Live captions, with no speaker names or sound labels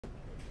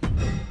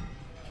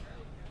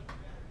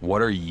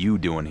What are you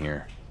doing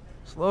here?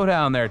 Slow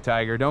down there,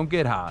 Tiger. Don't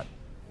get hot.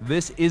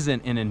 This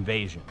isn't an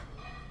invasion.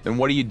 Then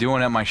what are you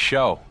doing at my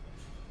show?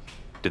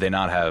 Do they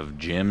not have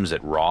gyms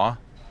at Raw?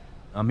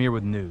 I'm here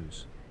with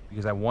news,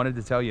 because I wanted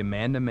to tell you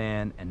man to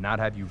man and not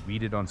have you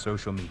read it on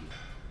social media.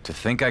 To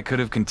think I could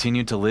have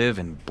continued to live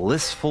in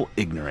blissful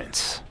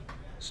ignorance.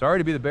 Sorry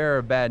to be the bearer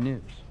of bad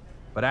news,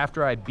 but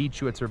after I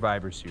beat you at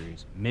Survivor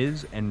Series,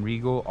 Miz and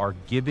Regal are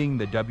giving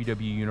the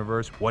WWE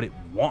Universe what it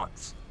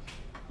wants.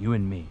 You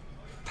and me,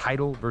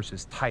 title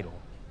versus title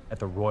at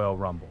the Royal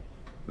Rumble.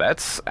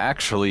 That's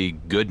actually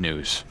good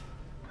news.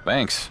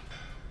 Thanks.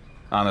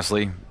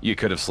 Honestly, you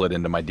could have slid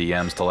into my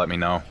DMs to let me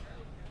know.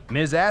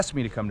 Miz asked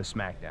me to come to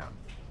SmackDown.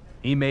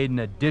 He made an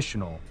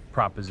additional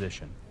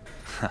proposition.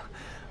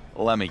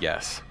 Let me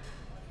guess.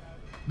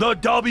 The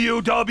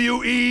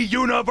WWE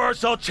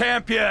Universal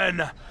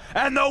Champion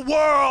and the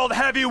World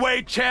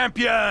Heavyweight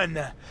Champion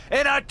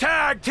in a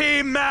tag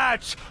team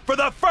match for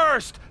the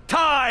first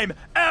time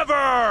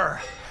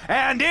ever!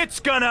 And it's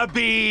gonna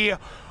be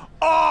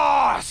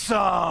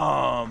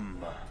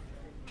awesome!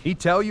 He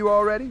tell you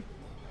already?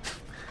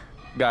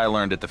 Guy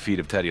learned at the feet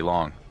of Teddy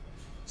Long.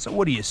 So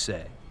what do you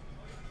say?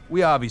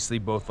 We obviously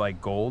both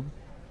like gold.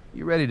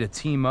 You ready to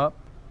team up?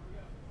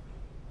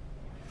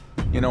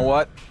 You know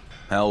what?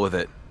 Hell with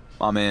it.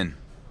 I'm in.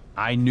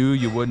 I knew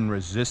you wouldn't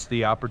resist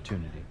the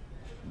opportunity.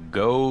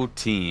 Go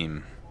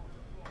team.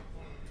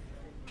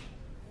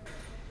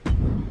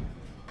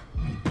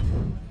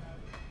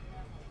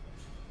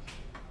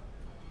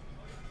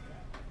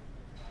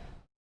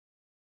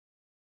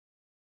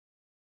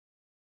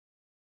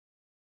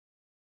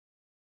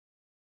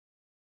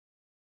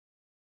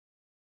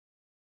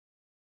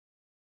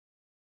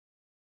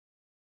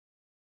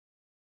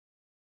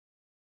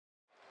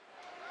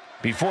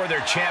 Before their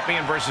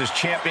champion versus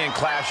champion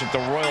clash at the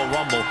Royal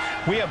Rumble,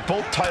 we have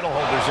both title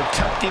holders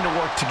attempting to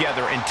work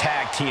together in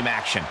tag team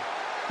action.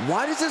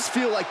 Why does this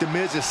feel like The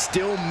Miz is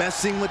still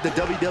messing with the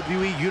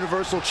WWE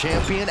Universal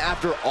Champion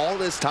after all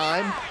this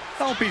time?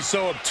 Don't be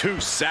so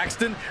obtuse,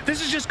 Saxton.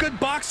 This is just good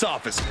box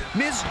office.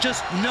 Miz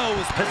just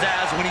knows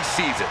pizzazz when he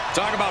sees it.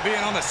 Talk about being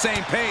on the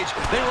same page.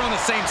 They were on the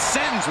same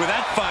sentence with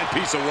that fine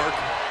piece of work.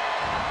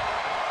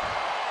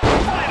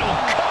 Final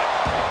cut.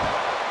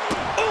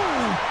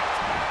 Ooh.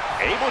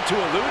 Able to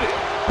elude it.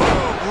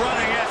 Boom,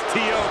 running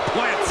STO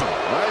plants him.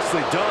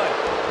 Nicely done.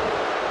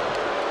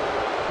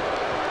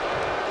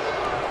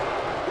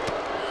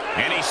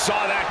 And he saw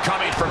that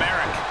coming from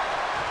Eric.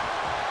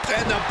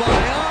 And the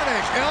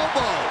bionic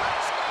elbow.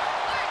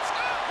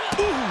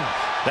 Ooh.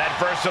 That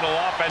versatile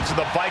offense of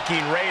the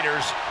Viking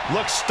Raiders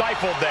looks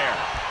stifled there.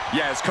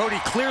 Yeah, as Cody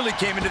clearly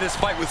came into this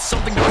fight with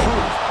something to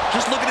prove.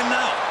 Just look at him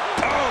now.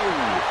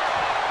 Oh!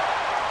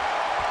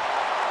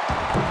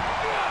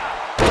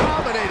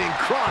 Dominating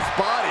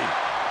crossbody.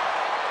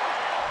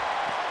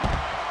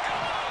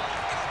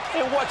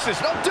 And what's this?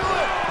 Don't do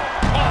it.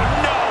 Oh,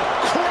 no!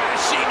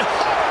 Crashing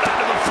hard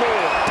onto the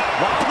floor.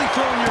 Wildly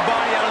throwing your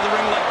body out of the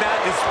ring like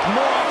that is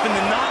more often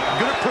than not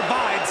going to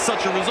provide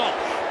such a result.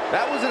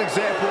 That was an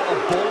example of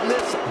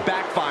boldness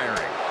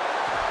backfiring.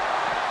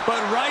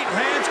 But right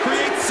hands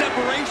create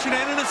separation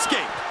and an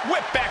escape.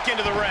 Whip back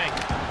into the ring.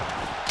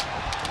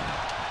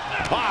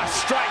 Ah,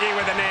 striking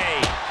with a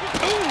knee.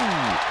 Ooh!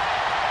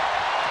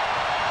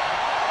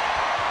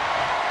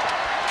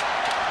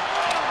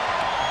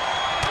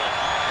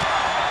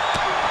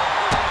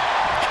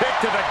 Kick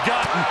to the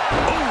gut.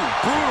 Ooh,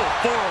 brutal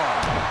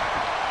forearm.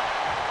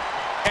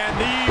 And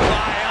the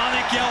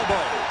bionic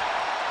elbow.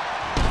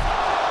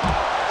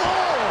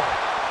 Oh!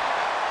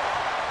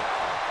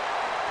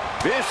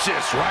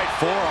 Vicious right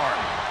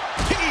forearm.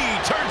 He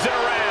turns it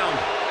around.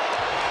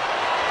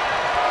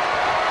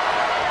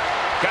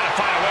 Gotta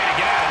find a way to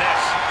get out of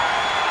this.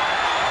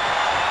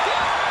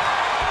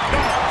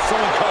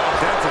 Someone call a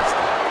dentist.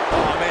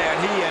 Oh, man,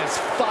 he is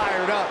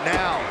fired up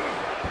now.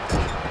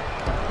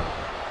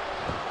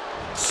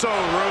 So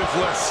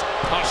ruthless.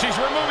 Oh, she's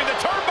removing the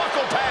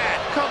turnbuckle pad.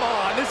 Come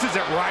on, this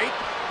isn't right.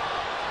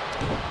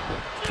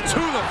 To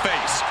the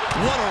face.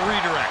 What a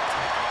redirect.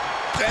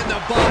 And the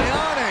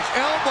bionic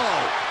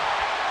elbow.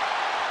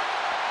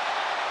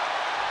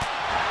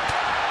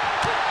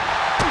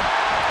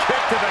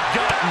 Kick to the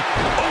gut.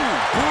 Ooh,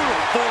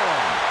 brutal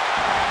forearm.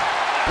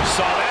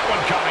 Saw that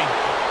one coming.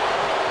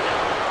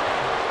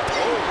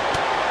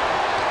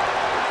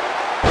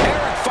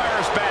 Eric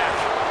fires back.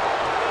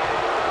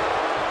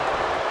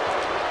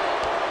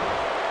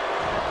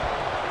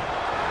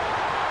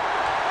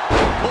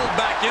 Pulled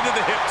back into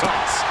the hip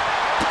toss.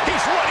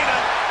 He's running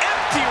on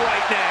empty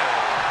right now.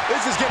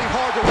 This is getting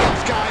hard to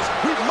watch, guys.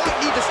 We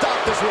might need to stop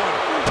this one.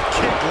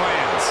 Kick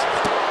lands.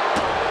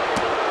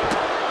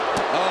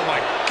 Oh, my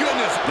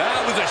goodness.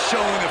 That was a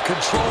showing of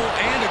control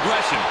and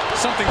aggression.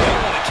 Something they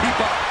want to keep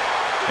up.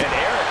 And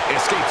Eric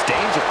escapes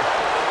danger.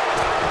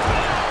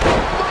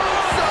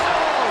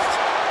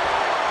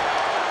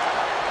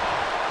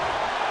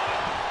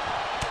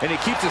 And he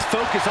keeps his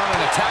focus on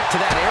an attack to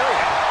that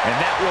area. And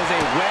that was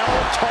a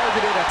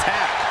well-targeted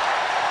attack.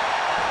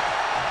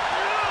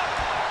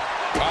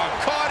 Oh,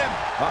 caught him.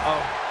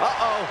 Uh-oh.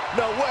 Uh-oh.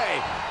 No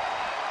way.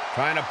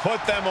 Trying to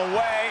put them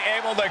away,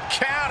 able to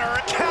counter.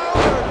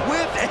 Countered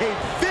with a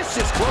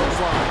vicious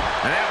clothesline.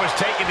 And that was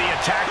taking the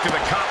attack to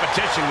the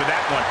competition with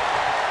that one.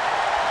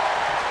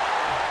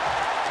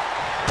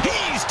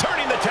 He's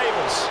turning the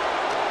tables.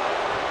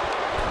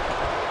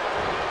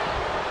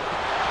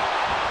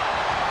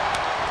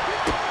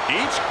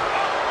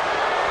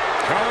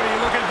 Cody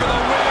looking for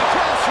the win.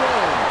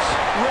 Crossroads.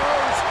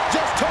 Rose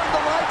just turned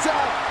the lights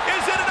out.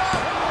 Is it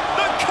enough?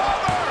 The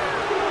cover!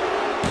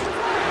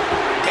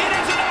 It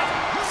is enough!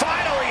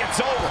 Finally,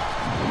 it's over.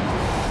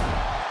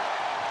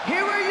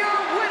 Here are your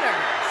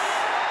winners,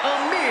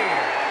 Amir,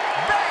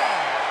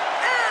 Bad,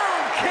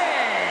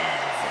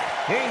 Elkins,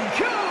 and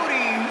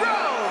Cody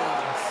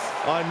Rhodes.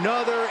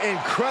 Another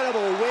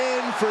incredible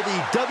win for the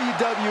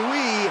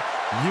WWE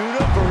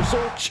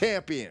Universal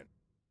Champion.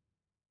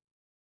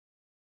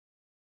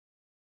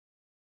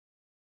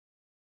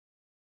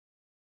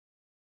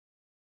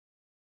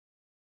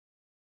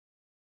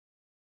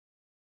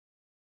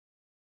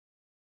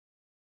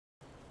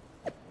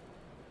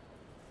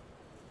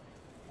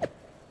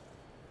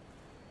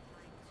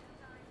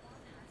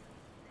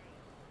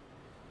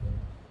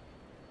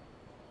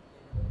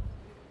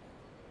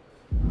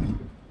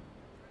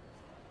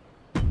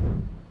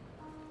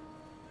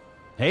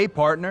 Hey,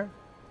 partner.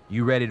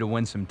 You ready to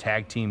win some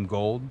tag team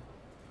gold?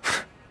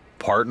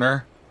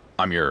 Partner?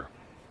 I'm your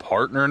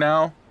partner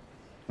now?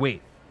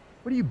 Wait,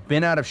 what have you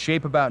been out of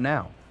shape about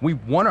now? We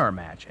won our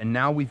match, and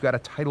now we've got a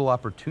title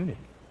opportunity.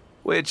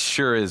 Which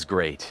sure is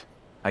great.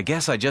 I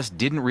guess I just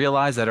didn't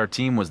realize that our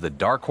team was the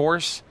dark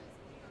horse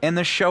and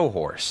the show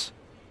horse.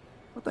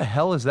 What the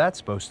hell is that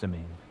supposed to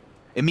mean?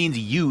 It means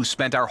you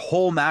spent our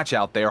whole match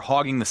out there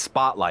hogging the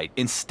spotlight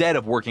instead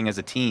of working as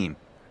a team.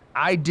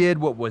 I did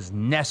what was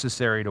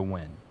necessary to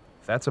win.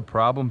 If that's a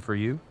problem for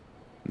you?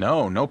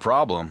 No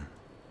problem.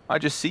 I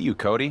just see you,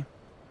 Cody.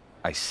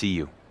 I see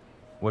you.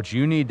 What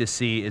you need to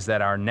see is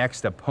that our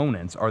next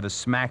opponents are the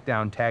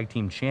SmackDown Tag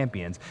Team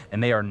Champions,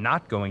 and they are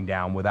not going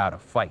down without a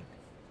fight.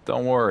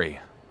 Don't worry,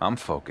 I'm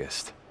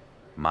focused.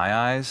 My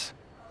eyes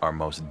are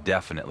most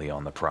definitely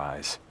on the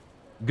prize.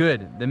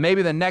 Good. Then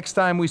maybe the next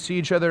time we see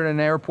each other at an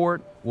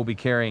airport, we'll be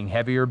carrying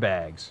heavier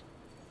bags.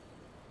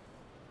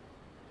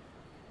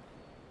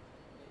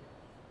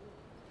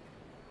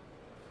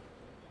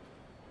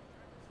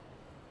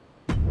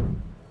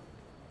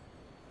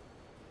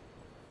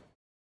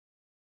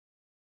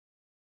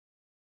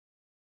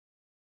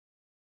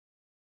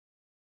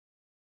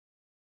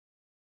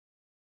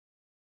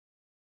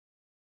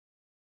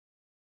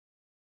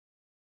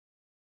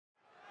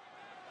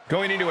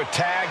 Going into a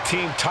tag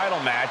team title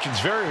match, it's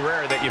very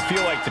rare that you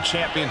feel like the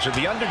champions are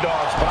the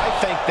underdogs, but I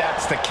think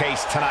that's the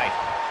case tonight.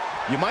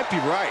 You might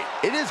be right.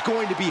 It is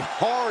going to be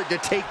hard to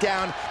take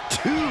down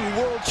two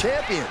world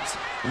champions.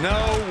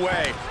 No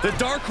way. The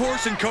Dark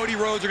Horse and Cody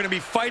Rhodes are going to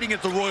be fighting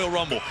at the Royal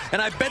Rumble,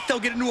 and I bet they'll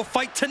get into a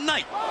fight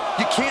tonight.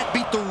 You can't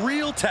beat the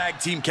real tag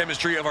team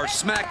chemistry of our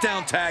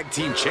SmackDown Tag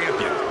Team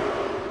Champion.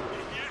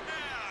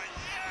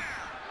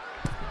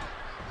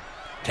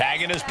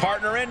 Tagging his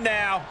partner in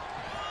now.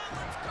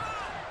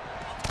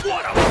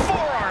 What a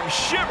forearm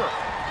shiver.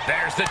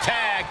 There's the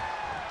tag.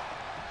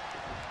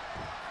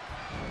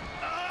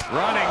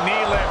 Running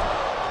knee lift.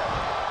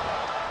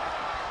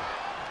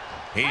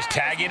 He's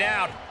tagging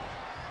out.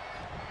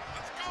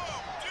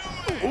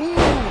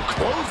 Ooh,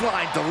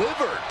 clothesline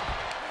delivered.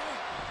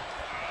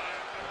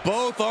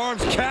 Both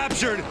arms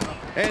captured,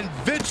 and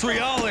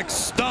vitriolic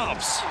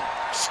stomps.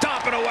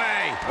 Stomping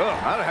away.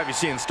 Oh, I don't have you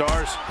seeing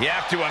stars. You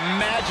have to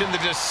imagine the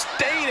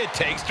disdain it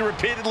takes to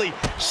repeatedly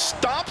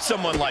stomp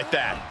someone like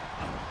that.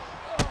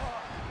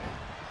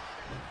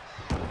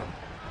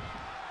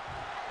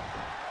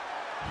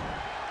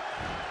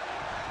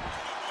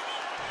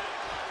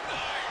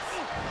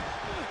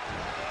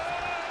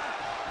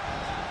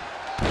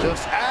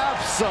 Just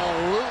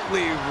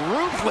absolutely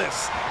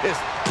ruthless is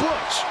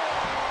Butch.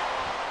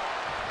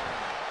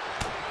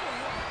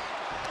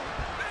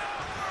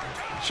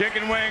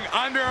 Chicken wing,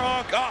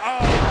 underhook,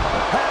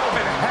 Half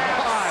and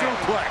half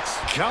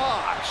suplex.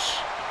 Gosh.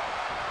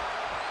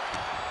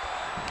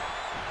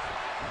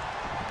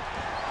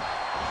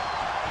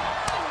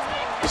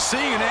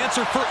 Seeing an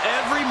answer for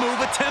every move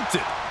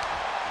attempted.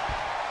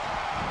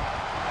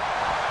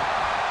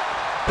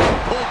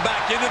 Pulled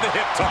back into the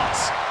hip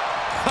toss.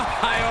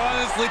 I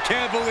honestly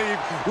can't believe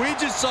we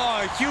just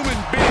saw a human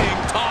being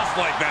tossed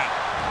like that.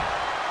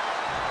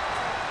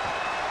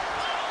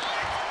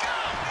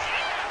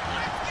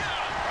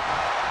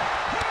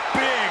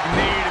 Big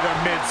knee to the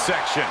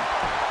midsection.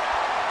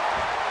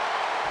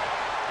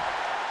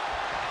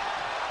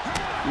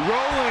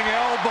 Rolling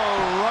elbow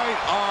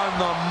right on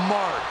the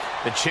mark.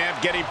 The champ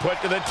getting put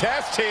to the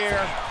test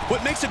here.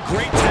 What makes a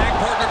great tag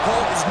partner,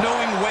 Cole, is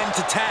knowing when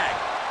to tag.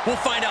 We'll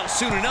find out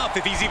soon enough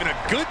if he's even a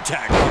good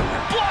tag partner.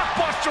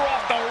 Blockbuster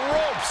off the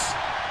ropes.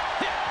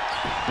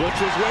 Butch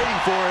was waiting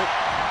for it.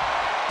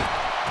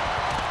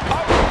 A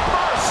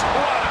reverse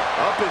runner.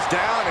 Up is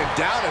down and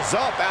down is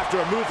up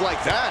after a move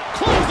like that.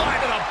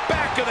 Clothesline to the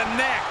back of the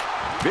neck.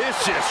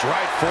 Vicious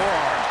right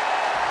forearm.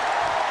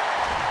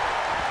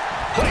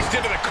 Placed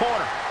into the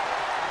corner.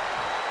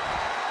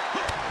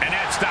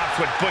 stops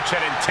what Butch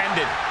had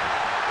intended.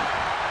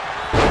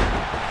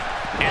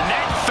 And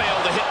that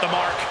failed to hit the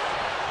mark.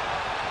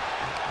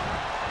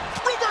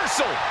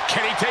 Reversal.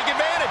 Can he take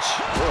advantage?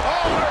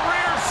 Oh, a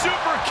rear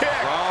super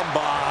kick. From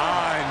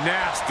behind,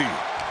 nasty.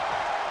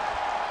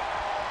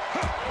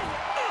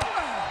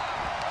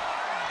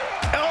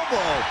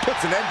 Elbow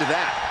puts an end to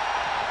that.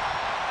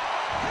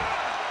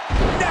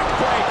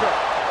 Neckbreaker.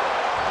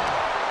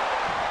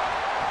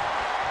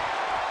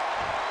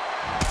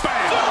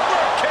 Bam.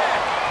 Super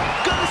kick.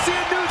 Gonna see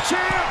a new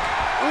champ.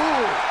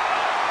 Ooh.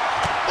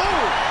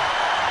 Ooh.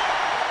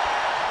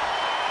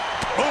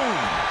 Boom.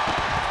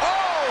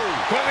 Oh.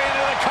 Quickly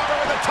into the cover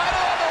with the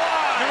title on the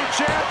line. New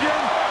champion,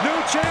 new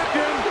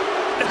champion.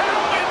 How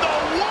in the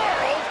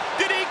world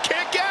did he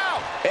kick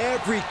out?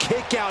 Every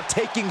kick out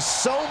taking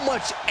so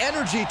much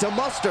energy to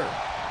muster.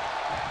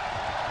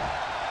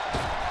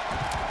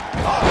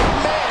 Oh,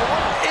 man,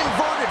 what an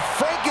inverted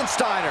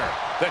Frankensteiner.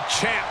 The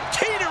champ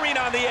teetering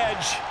on the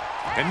edge.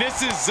 And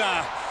this is,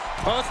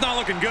 well, it's not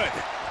looking good.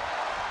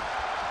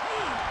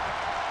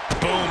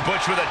 Boom,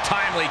 Butch with a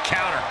timely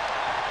counter.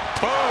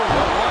 Boom,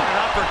 what an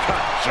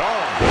uppercut.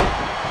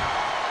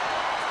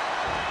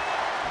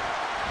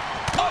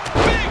 A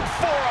big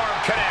forearm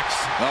connects.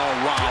 Oh,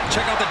 wow,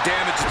 check out the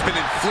damage that's been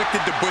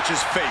inflicted to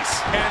Butch's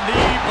face. And the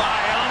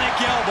bionic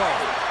elbow.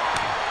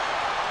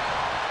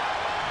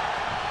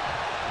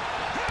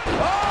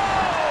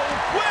 Oh,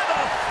 with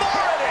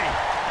authority.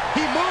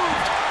 He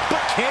moved,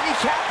 but can he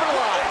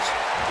capitalize?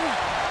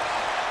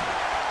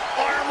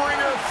 Arm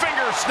wringer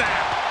finger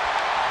snap.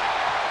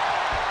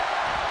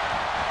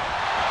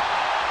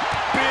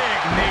 Big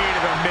knee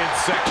to the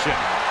midsection.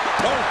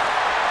 Oh.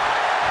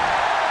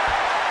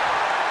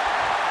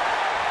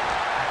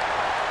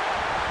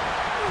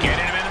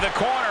 Getting him into the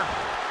corner.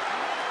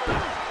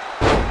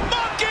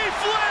 Monkey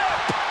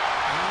flip.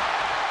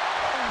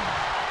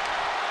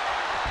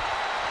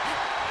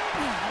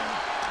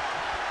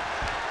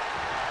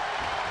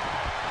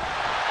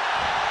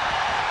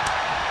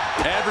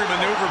 Every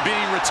maneuver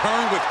being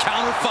returned with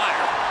counter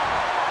fire.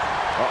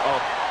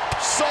 Uh-oh.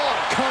 Saw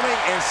it coming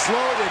and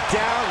slowed it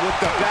down with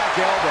the back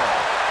elbow.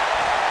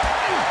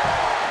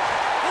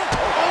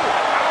 Oh,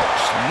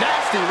 ouch.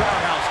 Nasty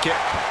roundhouse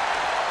kick.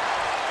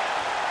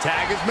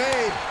 Tag is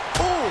made.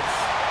 Oof.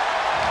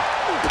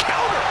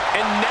 Counter.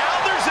 And now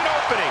there's an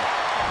opening.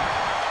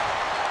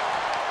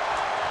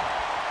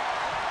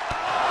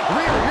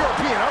 Rear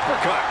European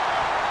uppercut.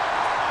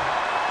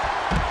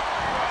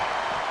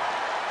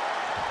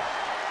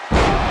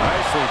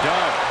 Nicely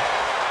done.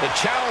 The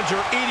challenger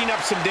eating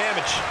up some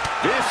damage.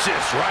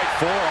 Vicious right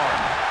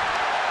forearm.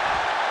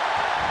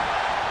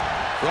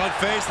 Front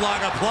face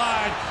lock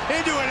applied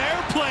into an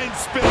airplane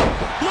spin.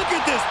 Look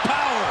at this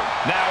power.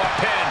 Now a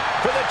pin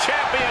for the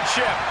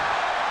championship.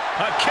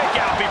 A kick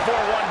out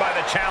before won by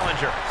the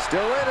challenger.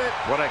 Still in it.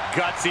 What a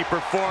gutsy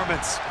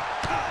performance.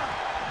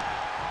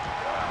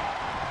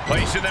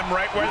 Placing them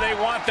right where they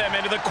want them,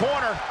 into the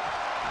corner.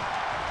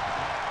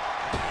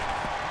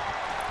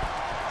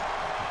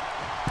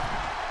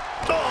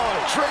 Oh,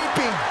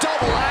 draping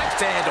double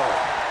axe handle.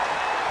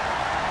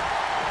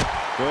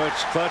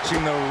 Butch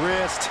clutching the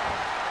wrist.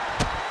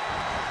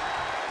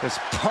 Is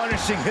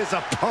punishing his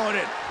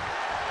opponent.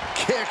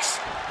 Kicks,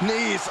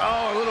 knees,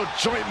 oh, a little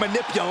joint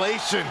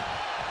manipulation.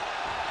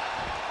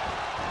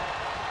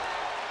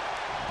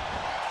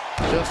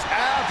 Just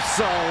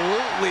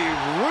absolutely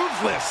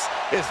ruthless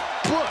is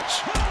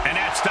Butch. And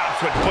that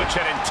stops what Butch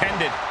had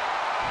intended.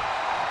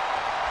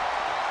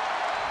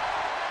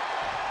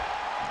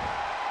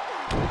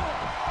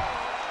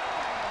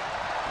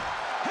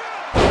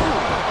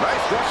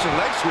 Nice Russian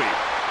leg sweep.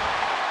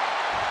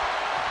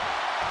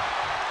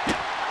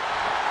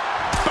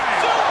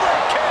 Super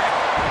kick.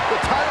 The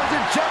title's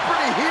in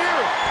jeopardy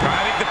here.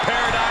 I think the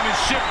paradigm has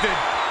shifted.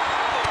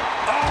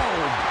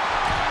 Oh.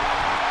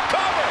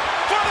 Cover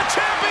for the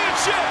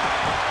championship.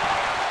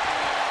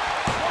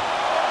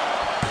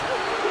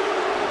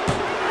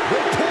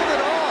 They pulled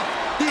it off.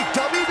 The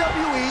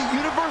WWE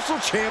Universal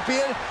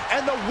Champion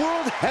and the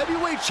World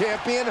Heavyweight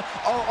Champion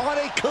are on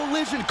a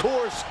collision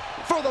course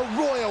for the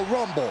Royal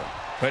Rumble.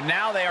 But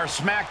now they are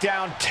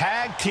SmackDown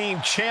Tag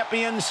Team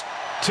Champions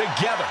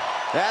together.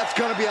 That's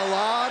going to be a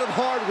lot of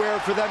hardware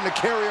for them to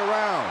carry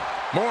around.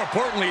 More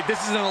importantly,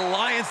 this is an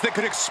alliance that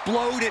could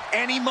explode at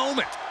any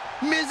moment.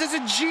 Miz is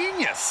a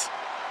genius.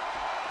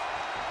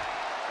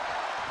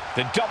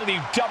 The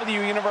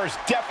WWE Universe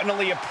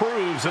definitely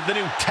approves of the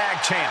new tag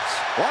champs.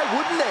 Why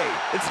wouldn't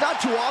they? It's not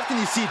too often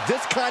you see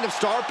this kind of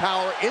star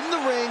power in the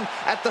ring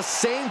at the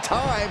same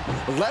time,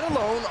 let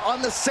alone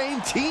on the same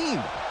team.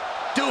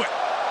 Do it.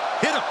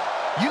 Hit him.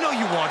 You know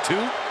you want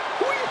to.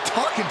 Who are you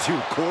talking to,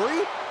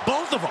 Corey?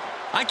 Both of them.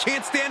 I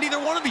can't stand either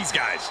one of these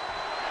guys.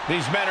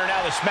 These men are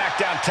now the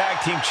SmackDown Tag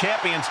Team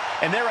Champions,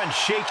 and they're on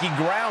shaky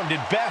ground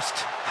at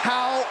best.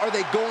 How are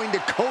they going to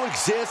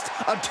coexist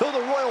until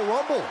the Royal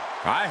Rumble?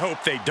 I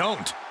hope they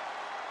don't.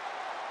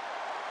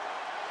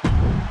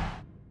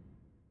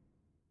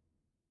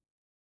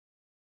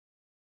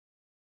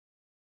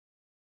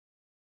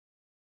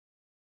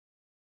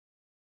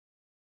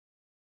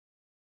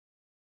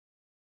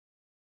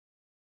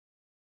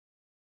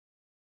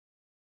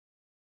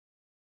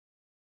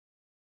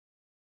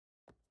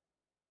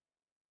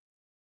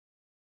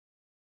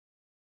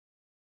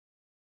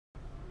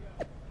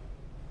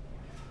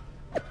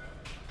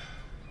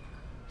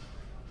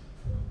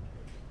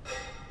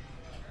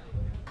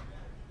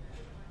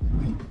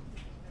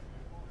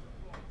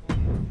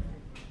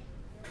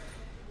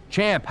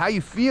 Champ, how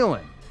you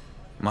feeling?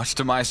 Much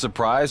to my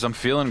surprise, I'm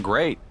feeling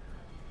great.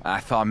 I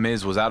thought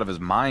Miz was out of his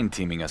mind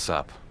teaming us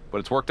up, but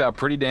it's worked out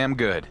pretty damn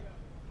good.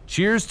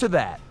 Cheers to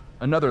that.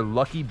 Another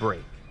lucky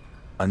break.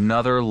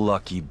 Another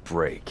lucky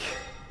break.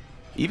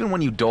 Even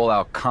when you dole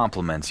out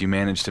compliments, you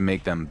manage to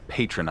make them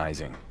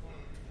patronizing.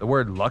 The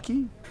word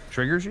lucky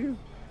triggers you?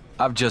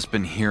 I've just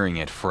been hearing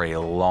it for a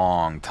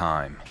long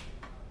time.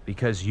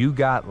 Because you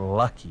got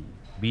lucky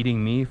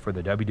beating me for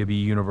the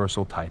WWE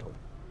Universal title.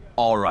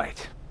 All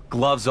right,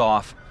 gloves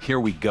off, here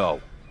we go.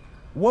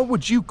 What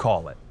would you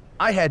call it?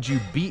 I had you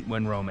beat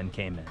when Roman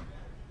came in.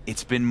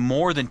 It's been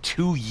more than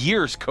 2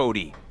 years,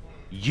 Cody.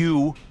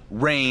 You,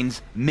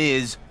 Reigns,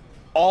 Miz,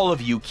 all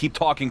of you keep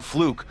talking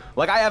fluke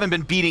like I haven't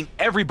been beating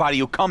everybody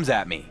who comes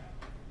at me.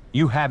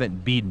 You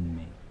haven't beaten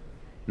me.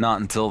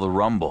 Not until the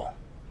Rumble,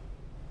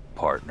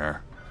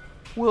 partner.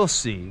 We'll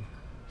see.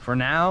 For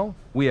now,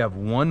 we have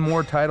one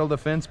more title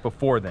defense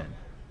before then.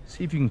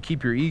 See if you can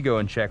keep your ego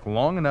in check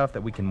long enough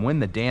that we can win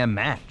the damn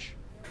match.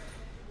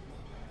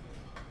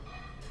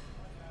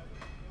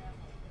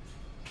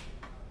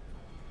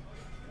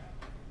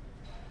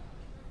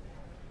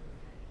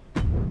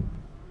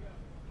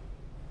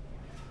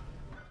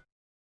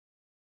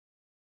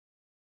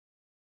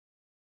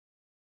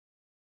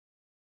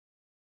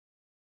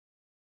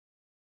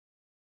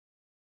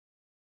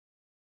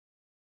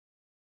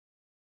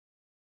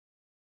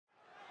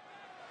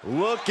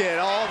 Look at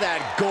all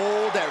that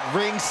gold at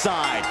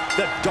ringside.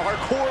 The Dark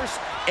Horse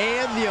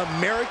and the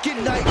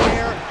American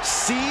Nightmare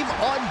seem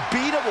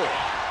unbeatable.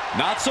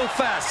 Not so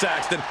fast,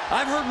 Saxton.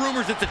 I've heard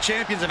rumors that the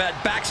champions have had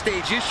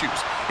backstage issues,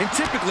 and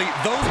typically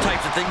those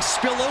types of things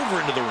spill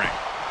over into the ring.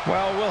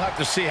 Well, we'll have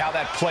to see how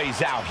that plays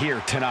out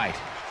here tonight.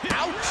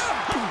 Ouch!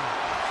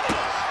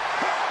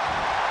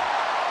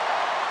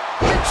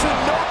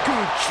 Michinoku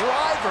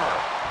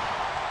driver.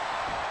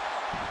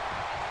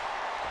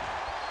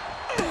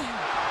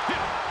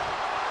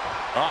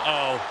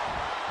 Uh-oh.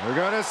 We're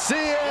gonna see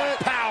it.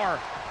 Power.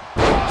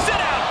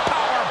 Sit-out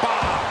power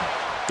bomb.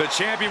 The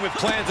champion with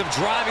plans of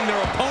driving their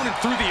opponent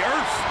through the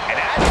earth. An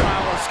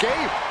agile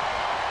escape.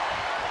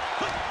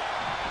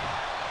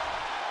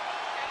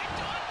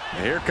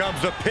 Here comes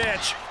the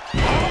pitch.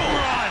 Home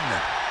run.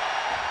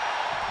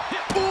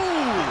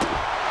 Ooh.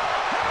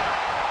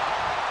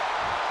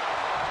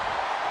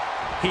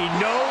 He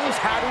knows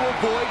how to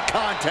avoid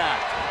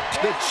contact.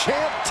 The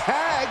champ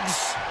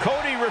tags.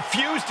 Cody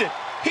refused it.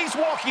 He's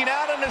walking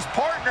out on his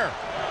partner.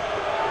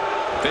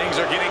 Things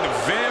are getting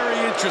very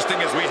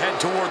interesting as we head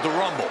toward the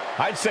Rumble.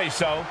 I'd say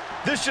so.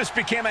 This just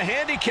became a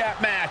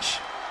handicap match.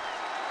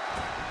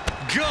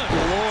 Good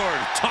Lord.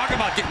 Talk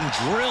about getting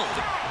drilled.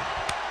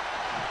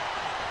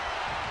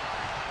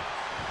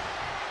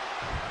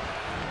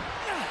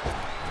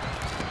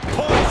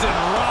 Poison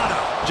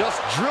Rana.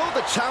 Just drilled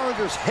the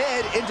challenger's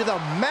head into the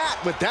mat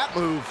with that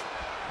move.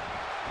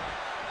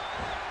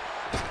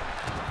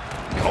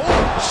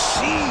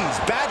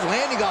 Jeez, bad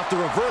landing off the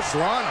reverse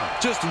Rana.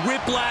 Just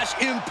whiplash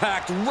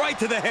impact right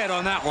to the head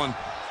on that one.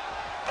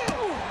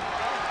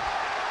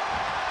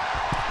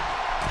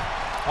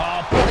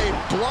 A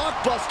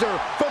blockbuster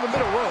from the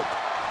middle rope.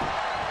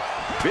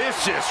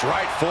 Vicious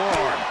right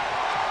forearm.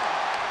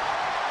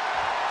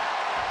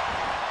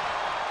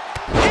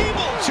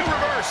 Able to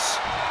reverse.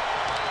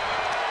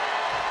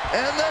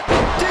 And the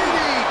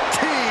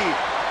DDT.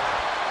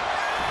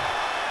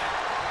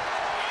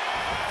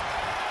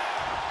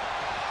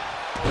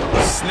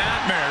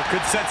 Snapmare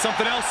could set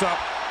something else up.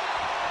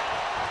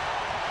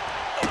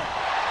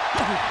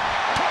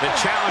 The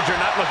challenger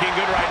not looking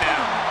good right now.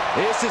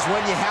 This is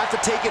when you have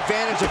to take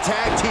advantage of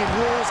tag team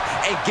rules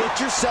and get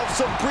yourself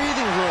some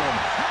breathing room.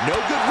 No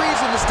good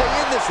reason to stay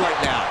in this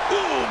right now.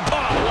 Ooh,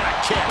 oh, what a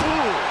kick.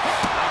 Ooh.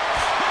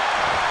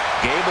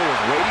 Gable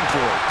was waiting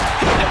for it.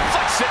 He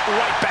deflects it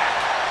right back.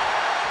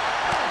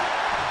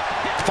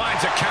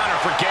 Finds a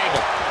counter for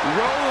Gable.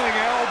 Rolling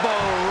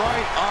elbow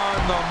right on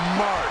the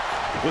mark.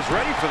 Was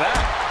ready for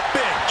that.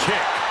 Big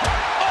kick.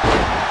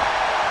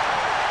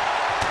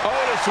 Oh.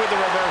 Otis with the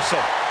reversal.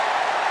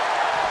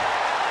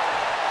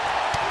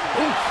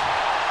 Oof.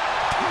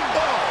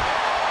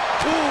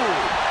 Oh. Ooh.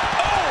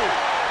 Oh!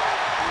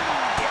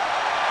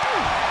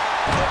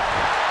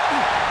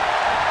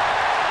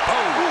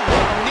 Oh,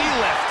 knee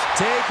lift.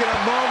 Taking a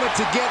moment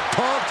to get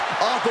pumped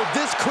off of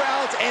this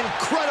crowd's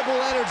incredible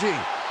energy.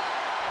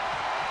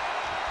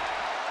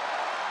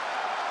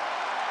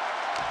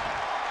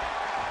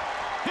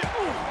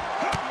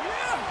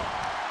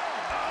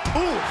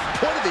 Ooh,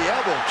 point of the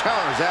elbow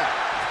counters that.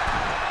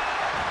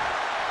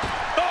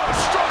 Oh,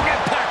 strong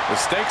impact. The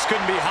stakes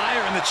couldn't be higher,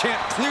 and the champ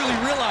clearly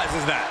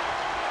realizes that.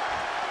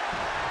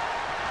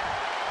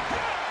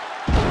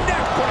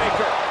 Neck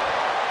breaker.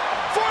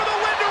 For the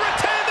win to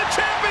retain the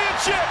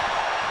championship.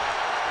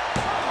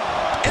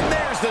 And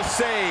there's the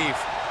save.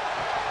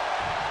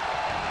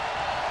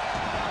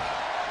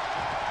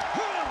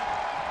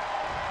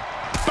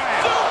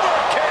 Bam.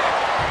 Super kick.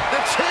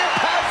 The champ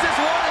has this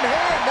one in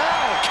hand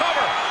now.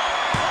 Cover.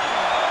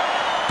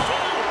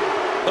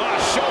 Oh,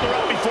 shoulder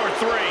up before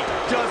 3.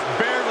 Just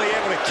barely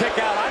able to kick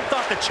out. I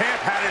thought the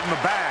champ had it in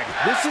the bag.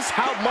 This is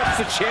how much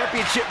the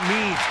championship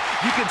means.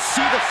 You can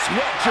see the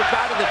sweat drip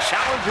out of the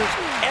challengers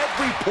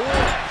every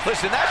pore.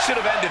 Listen, that should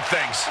have ended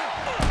things.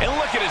 And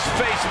look at his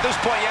face. At this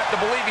point, you have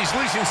to believe he's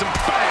losing some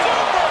fire.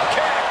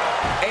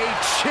 A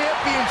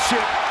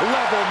championship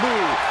level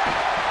move.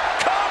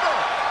 Cover!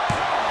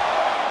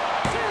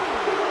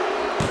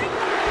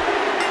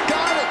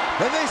 Got it!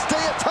 And they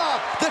stay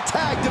atop the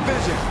tag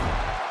division.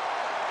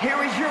 Here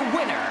is your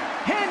winner,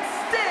 and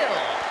still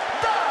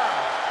the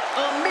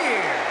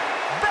Amir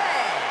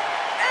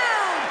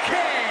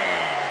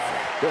Elkins.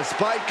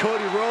 Despite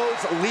Cody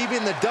Rhodes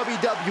leaving the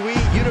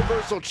WWE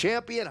Universal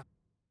Champion,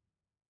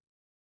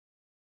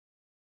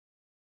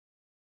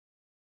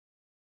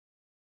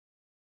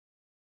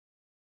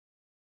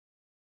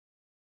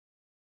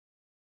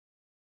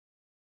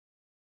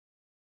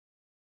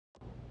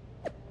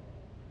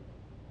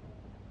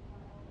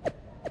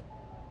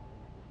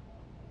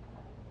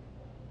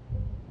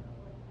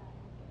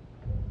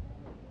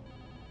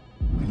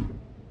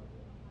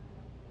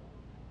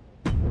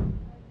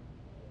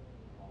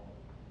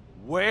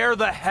 Where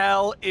the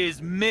hell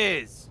is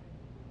Miz?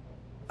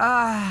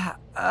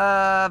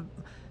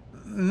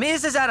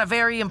 Miz is at a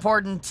very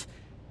important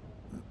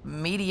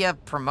media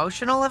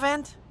promotional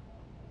event?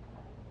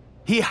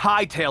 He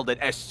hightailed it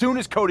as soon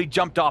as Cody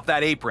jumped off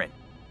that apron,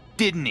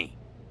 didn't he?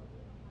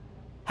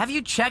 Have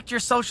you checked your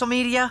social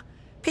media?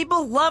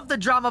 People love the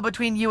drama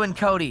between you and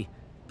Cody.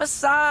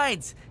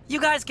 Besides,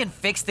 you guys can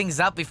fix things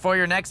up before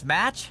your next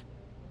match.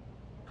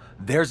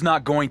 There's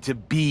not going to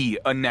be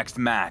a next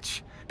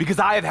match, because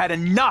I have had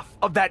enough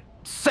of that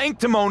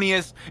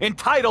sanctimonious,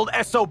 entitled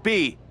SOB.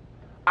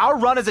 Our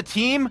run as a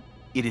team,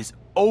 it is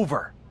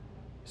over.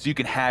 So you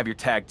can have your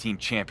tag team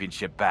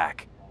championship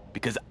back,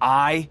 because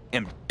I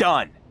am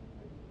done.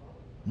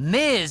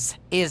 Miz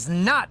is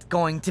not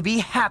going to be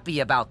happy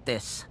about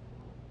this.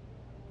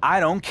 I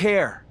don't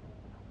care.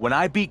 When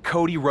I beat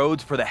Cody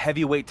Rhodes for the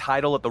heavyweight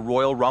title at the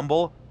Royal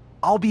Rumble,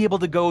 I'll be able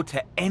to go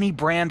to any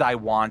brand I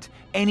want,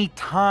 any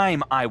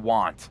time I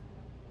want.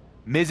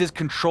 Miz's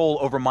control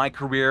over my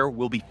career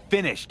will be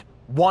finished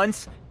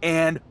once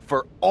and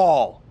for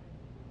all.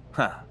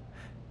 Huh.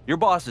 Your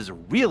boss is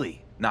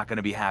really not going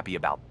to be happy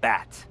about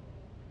that.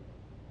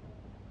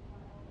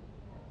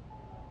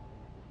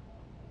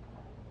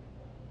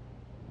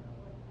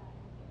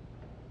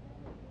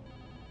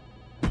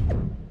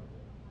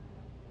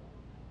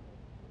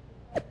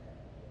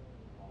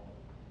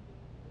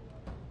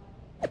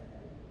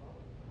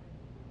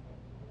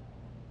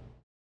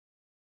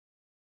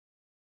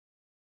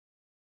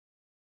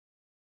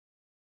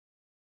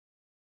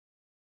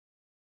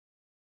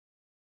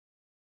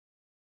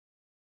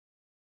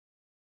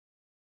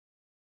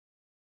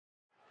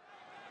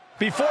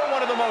 Before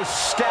one of the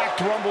most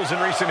stacked Rumbles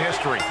in recent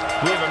history,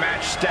 we have a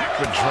match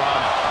stacked with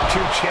drama.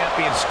 Two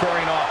champions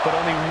squaring off, but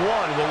only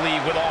one will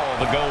leave with all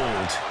the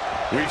gold.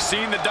 We've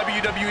seen the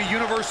WWE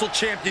Universal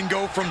Champion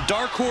go from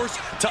dark horse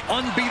to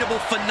unbeatable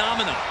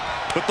phenomenon.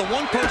 But the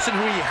one person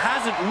who he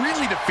hasn't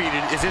really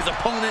defeated is his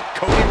opponent,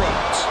 Cody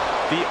Rhodes.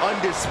 the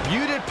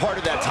undisputed part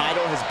of that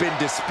title has been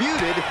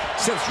disputed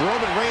since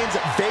Roman Reigns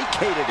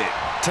vacated it.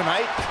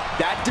 Tonight,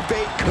 that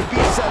debate could be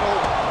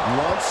settled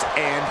once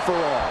and for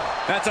all.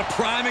 That's a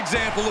prime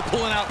example of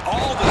pulling out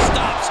all the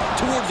stops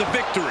towards a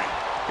victory.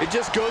 It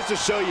just goes to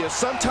show you,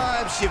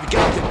 sometimes you've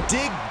got to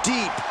dig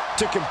deep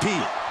to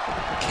compete.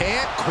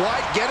 Can't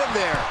quite get him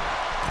there.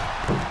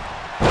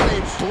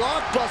 A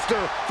blockbuster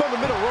from the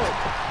middle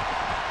rope.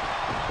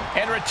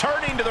 And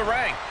returning to the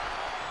ring.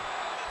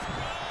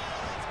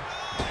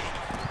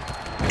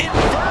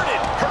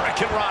 Inverted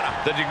Hurricane Rana.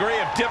 The degree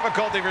of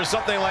difficulty for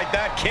something like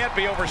that can't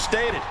be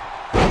overstated.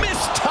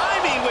 Missed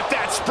timing with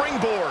that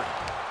springboard.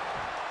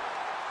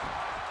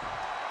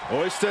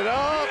 Hoisted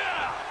up.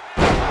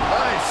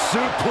 Nice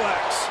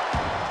suplex.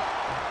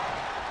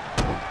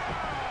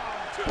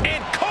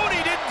 And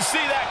Cody didn't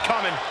see that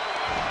coming.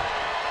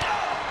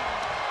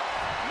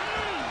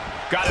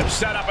 Got him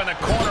set up in the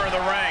corner of the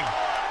ring.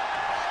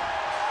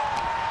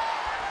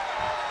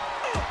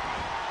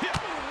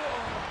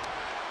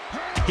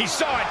 He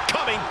saw it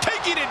coming,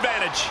 taking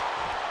advantage.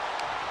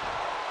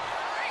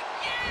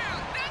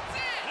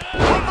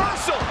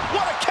 Reversal,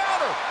 what a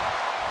counter.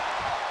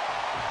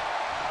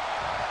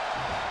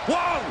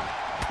 Whoa!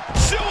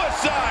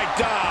 Suicide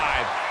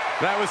dive!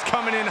 That was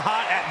coming in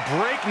hot at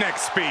breakneck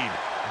speed.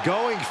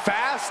 Going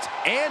fast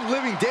and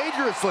living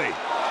dangerously.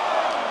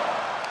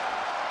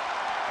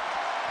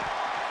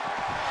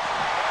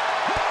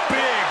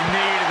 Big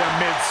knee to the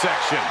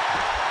midsection.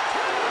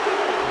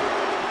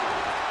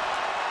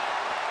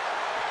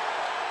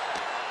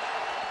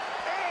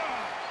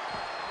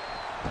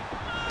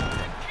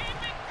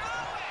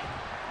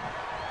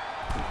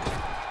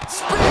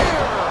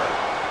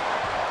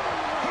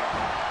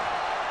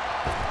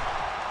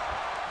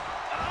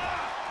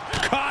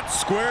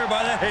 Square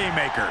by the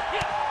haymaker.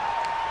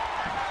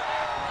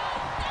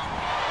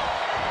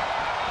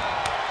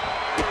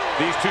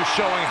 These two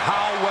showing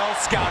how well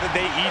scouted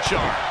they each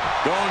are.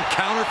 Going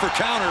counter for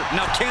counter.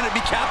 Now can it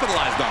be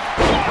capitalized on?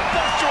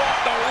 Buster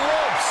off the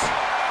ropes.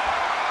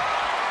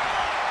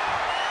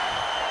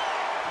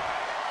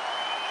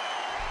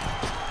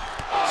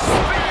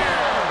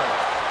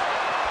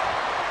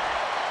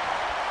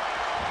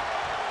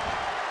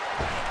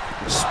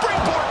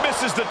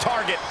 misses the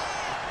target.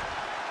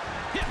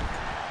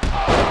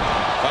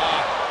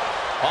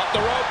 Off the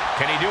rope.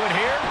 Can he do it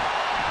here?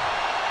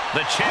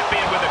 The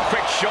champion with a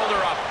quick shoulder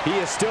up. He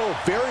is still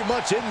very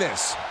much in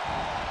this.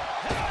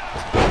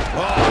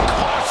 Oh,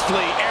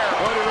 costly error.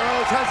 Cody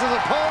Rhodes has his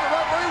opponent.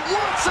 Referee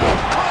wants it.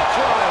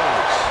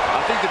 Crossroads.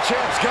 I think the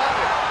champ's got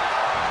it.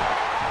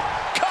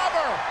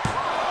 Cover.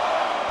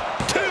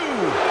 2.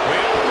 We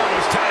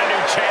almost had a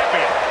new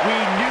champion. We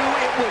knew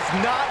it was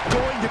not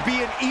going to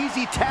be an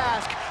easy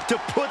task to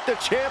put the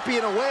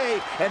champion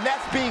away, and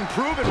that's being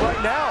proven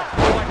right now.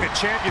 More like the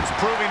champion's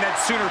proving that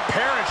sooner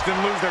perish than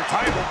lose their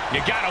title.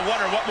 You gotta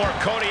wonder what more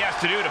Cody has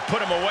to do to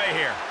put him away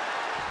here.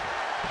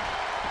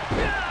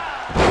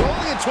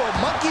 Rolling into a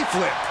monkey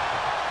flip.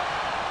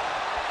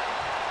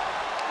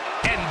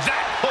 And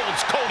that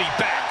holds Cody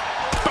back.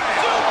 Bam.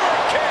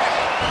 Super kick.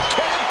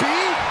 Can it be?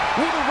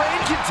 Will the reign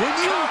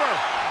continue? Cover.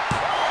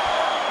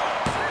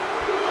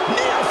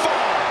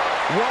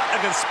 What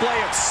a display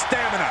of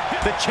stamina.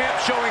 The champ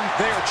showing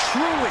they are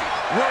truly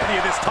worthy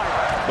of this title.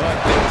 But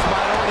things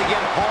might only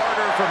get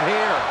harder from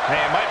here.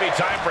 Hey, it might be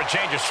time for a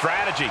change of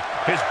strategy.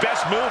 His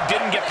best move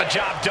didn't get the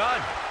job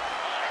done.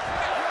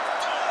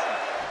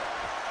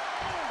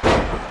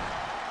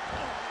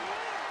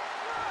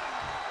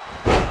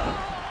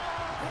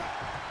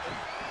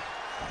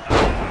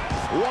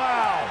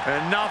 Wow.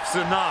 Enough's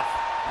enough.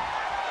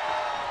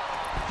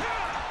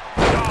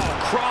 Oh,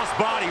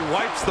 crossbody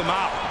wipes them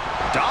out.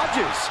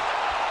 Dodges.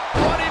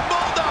 Running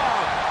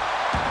bulldog.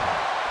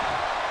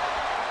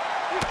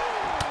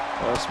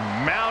 Just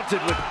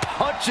mounted with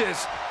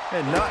punches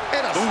and a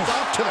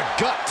stop to the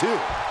gut too.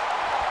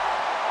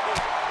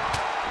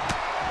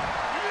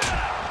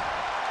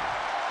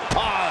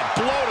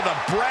 Blow to the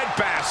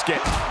breadbasket.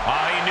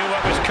 Oh, he knew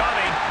what was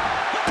coming.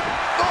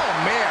 Oh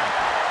man.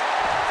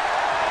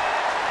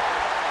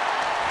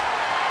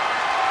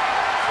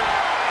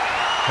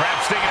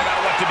 Perhaps thinking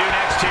about what to do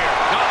next here.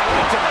 Oh,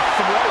 right to the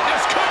throat.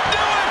 Just couldn't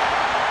do it.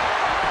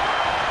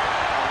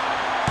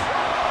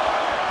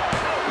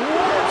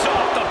 Wards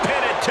off the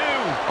pin at 2.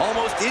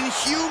 Almost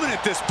inhuman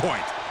at this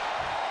point.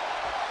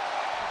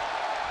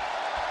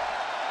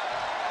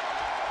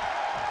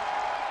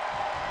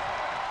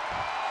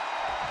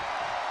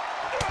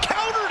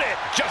 Countered it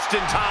just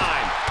in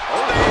time.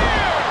 Oh,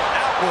 there!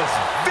 That was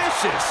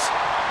vicious.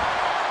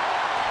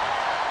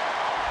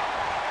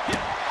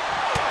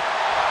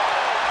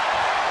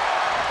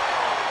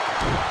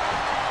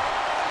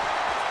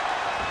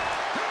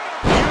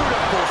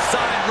 Beautiful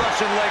side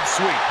Russian leg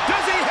sweep.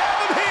 Does he have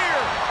him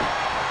here?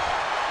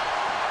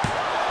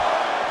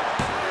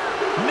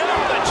 No,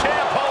 the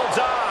champ holds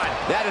on.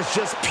 That is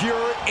just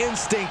pure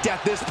instinct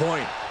at this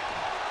point.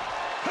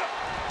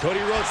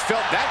 Cody Rhodes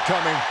felt that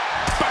coming.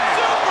 Bam.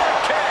 Super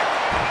kick.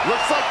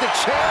 Looks like the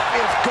champ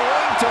is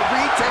going to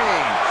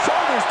retain.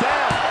 Shoulders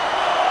down.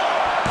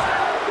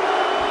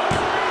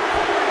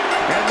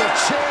 And the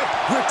champ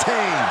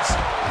retains.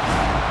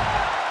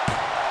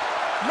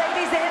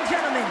 Ladies and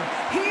gentlemen,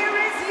 here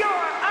is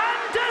your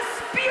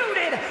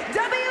undisputed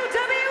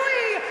WWE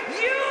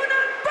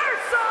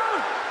Universal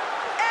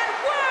and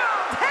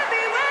World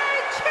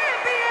Heavyweight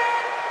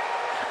Champion,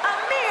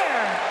 Amir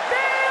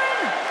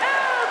Van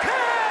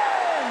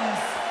Elkins.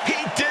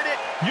 He did it.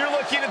 You're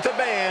looking at the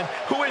man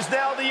who is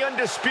now the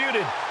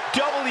undisputed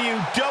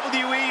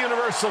WWE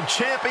Universal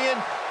Champion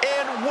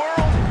and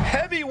World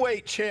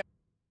Heavyweight Champion.